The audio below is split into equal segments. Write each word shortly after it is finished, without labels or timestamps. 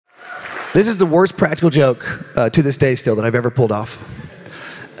This is the worst practical joke to this day still that I've ever pulled off.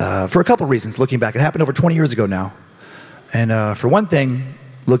 For a couple reasons, looking back. It happened over 20 years ago now. And for one thing,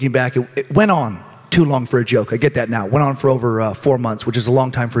 looking back, it went on too long for a joke. I get that now. It went on for over 4 months, which is a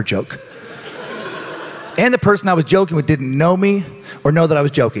long time for a joke. And the person I was joking with didn't know me or know that I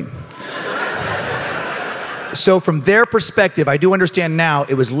was joking. So from their perspective, I do understand now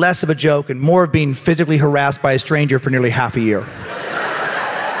it was less of a joke and more of being physically harassed by a stranger for nearly half a year,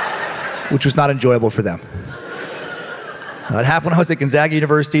 which was not enjoyable for them. It happened when I was at Gonzaga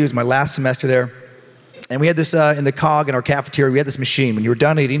University. It was my last semester there. And we had this, in the COG in our cafeteria, we had this machine. When you were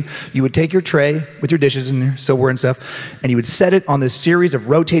done eating, you would take your tray with your dishes and your silverware and stuff, and you would set it on this series of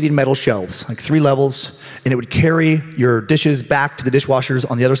rotating metal shelves, like 3 levels, and it would carry your dishes back to the dishwashers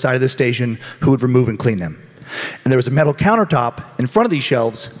on the other side of the station, who would remove and clean them. And there was a metal countertop in front of these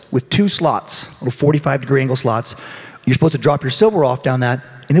shelves with 2 slots, little 45-degree angle slots. You're supposed to drop your silverware off down that,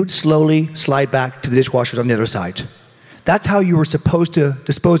 and it would slowly slide back to the dishwashers on the other side. That's how you were supposed to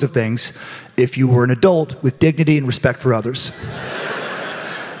dispose of things if you were an adult with dignity and respect for others.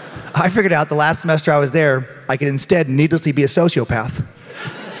 I figured out the last semester I was there, I could instead needlessly be a sociopath.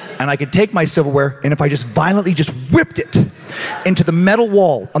 And I could take my silverware, and if I just violently just whipped it into the metal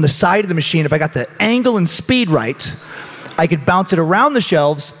wall on the side of the machine, if I got the angle and speed right, I could bounce it around the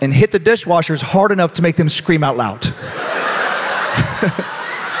shelves and hit the dishwashers hard enough to make them scream out loud.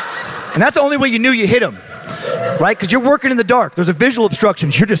 And that's the only way you knew you hit them, right? Because you're working in the dark. There's a visual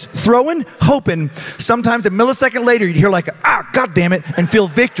obstruction. You're just throwing, hoping. Sometimes a millisecond later, you'd hear like, ah, God damn it, and feel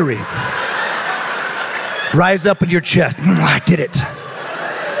victory rise up in your chest. I did it.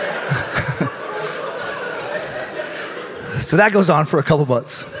 So that goes on for a couple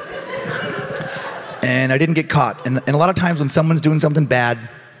months. And I didn't get caught. And a lot of times when someone's doing something bad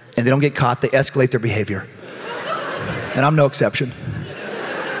and they don't get caught, they escalate their behavior. And I'm no exception.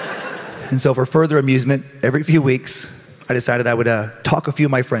 And so for further amusement, every few weeks, I decided I would talk a few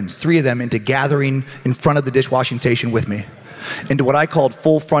of my friends, 3 of them, into gathering in front of the dishwashing station with me, into what I called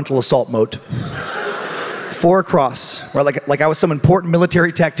full frontal assault mode. 4 across, right? Like I was some important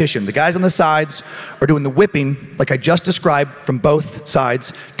military tactician. The guys on the sides are doing the whipping, like I just described, from both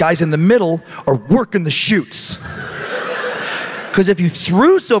sides. Guys in the middle are working the chutes. Because if you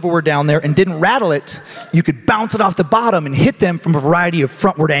threw silverware down there and didn't rattle it, you could bounce it off the bottom and hit them from a variety of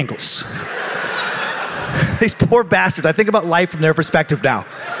frontward angles. These poor bastards, I think about life from their perspective now.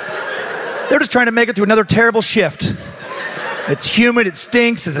 They're just trying to make it through another terrible shift. It's humid, it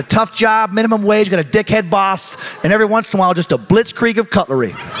stinks, it's a tough job, minimum wage, got a dickhead boss, and every once in a while, just a blitzkrieg of cutlery.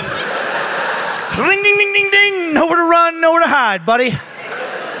 Ding, ding, ding, ding, ding, nowhere to run, nowhere to hide, buddy.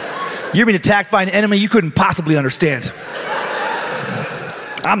 You're being attacked by an enemy you couldn't possibly understand.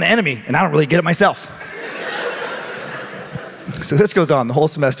 I'm the enemy, and I don't really get it myself. So this goes on the whole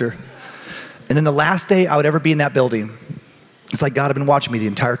semester. And then the last day I would ever be in that building, it's like God had been watching me the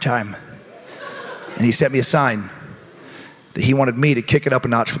entire time. And he sent me a sign that he wanted me to kick it up a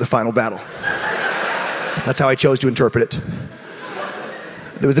notch for the final battle. That's how I chose to interpret it.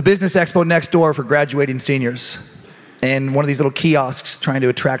 There was a business expo next door for graduating seniors. And one of these little kiosks trying to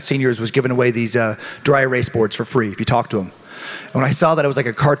attract seniors was giving away these dry erase boards for free if you talk to them. And when I saw that, it was like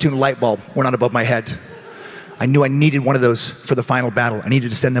a cartoon light bulb went on above my head. I knew I needed one of those for the final battle. I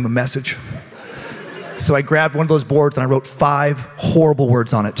needed to send them a message. So I grabbed one of those boards and I wrote 5 horrible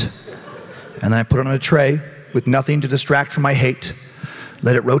words on it. And then I put it on a tray with nothing to distract from my hate,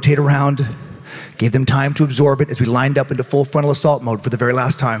 let it rotate around, gave them time to absorb it as we lined up into full frontal assault mode for the very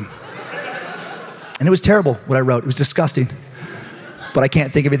last time. And it was terrible what I wrote. It was disgusting. But I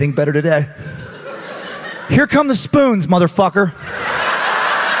can't think of anything better today. Here come the spoons, motherfucker.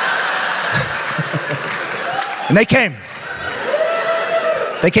 And they came.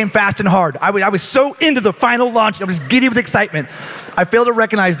 They came fast and hard. I was so into the final launch, I was giddy with excitement. I failed to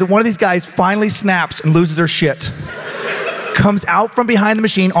recognize that one of these guys finally snaps and loses their shit. Comes out from behind the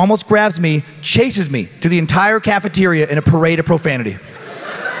machine, almost grabs me, chases me to the entire cafeteria in a parade of profanity.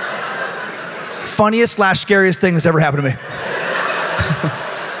 Funniest / scariest thing that's ever happened to me.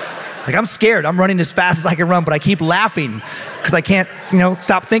 Like, I'm scared. I'm running as fast as I can run, but I keep laughing because I can't,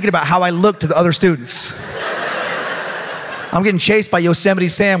 stop thinking about how I look to the other students. I'm getting chased by Yosemite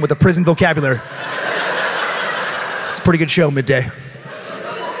Sam with a prison vocabulary. It's a pretty good show midday.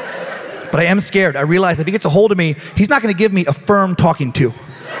 But I am scared. I realize if he gets a hold of me, he's not going to give me a firm talking to.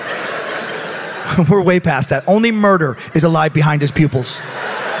 We're way past that. Only murder is alive behind his pupils.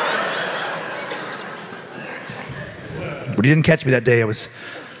 But he didn't catch me that day. I was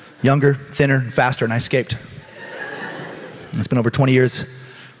younger, thinner, and faster, and I escaped. It's been over 20 years,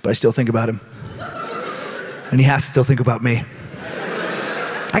 but I still think about him. And he has to still think about me.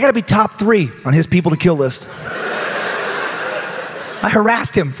 I gotta be top 3 on his people to kill list. I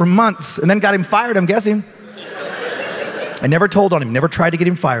harassed him for months and then got him fired, I'm guessing. I never told on him, never tried to get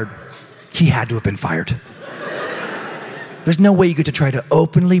him fired. He had to have been fired. There's no way you get to try to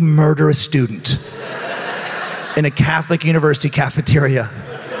openly murder a student in a Catholic university cafeteria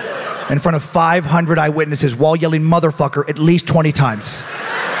in front of 500 eyewitnesses while yelling motherfucker at least 20 times.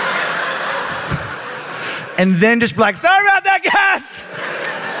 And then just be like, sorry about that, guys.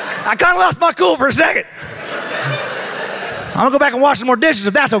 I kind of lost my cool for a second. I'm gonna go back and wash some more dishes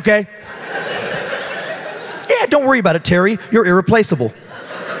if that's okay. Yeah, don't worry about it, Terry. You're irreplaceable.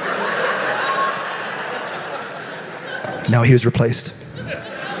 No, he was replaced.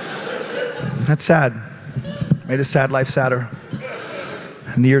 That's sad. Made his sad life sadder.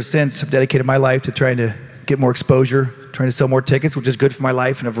 In the years since, I've dedicated my life to trying to get more exposure, trying to sell more tickets, which is good for my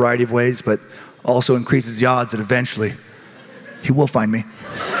life in a variety of ways, but also increases the odds that eventually he will find me.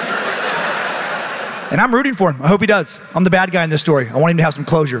 And I'm rooting for him. I hope he does. I'm the bad guy in this story. I want him to have some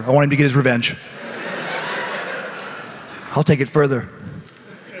closure. I want him to get his revenge. I'll take it further.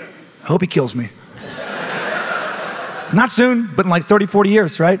 I hope he kills me. Not soon, but in like 30, 40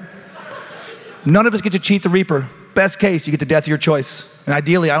 years, right? None of us get to cheat the Reaper. Best case, you get the death of your choice. And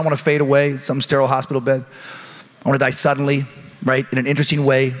ideally, I don't want to fade away in some sterile hospital bed. I want to die suddenly, right? In an interesting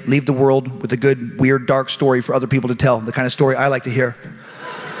way, leave the world with a good, weird, dark story for other people to tell, the kind of story I like to hear.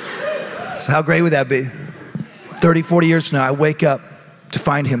 So how great would that be? 30, 40 years from now, I wake up to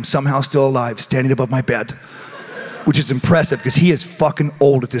find him somehow still alive, standing above my bed, which is impressive because he is fucking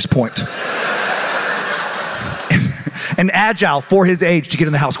old at this point. And agile for his age to get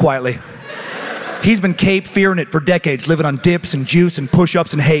in the house quietly. He's been Cape fearing it for decades, living on dips and juice and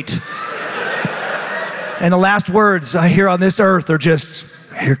push-ups and hate. And the last words I hear on this earth are just,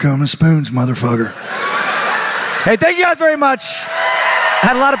 here come the spoons, motherfucker. Hey, thank you guys very much. I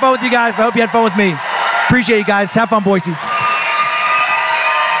had a lot of fun with you guys, and I hope you had fun with me. Appreciate you guys. Have fun, Boise.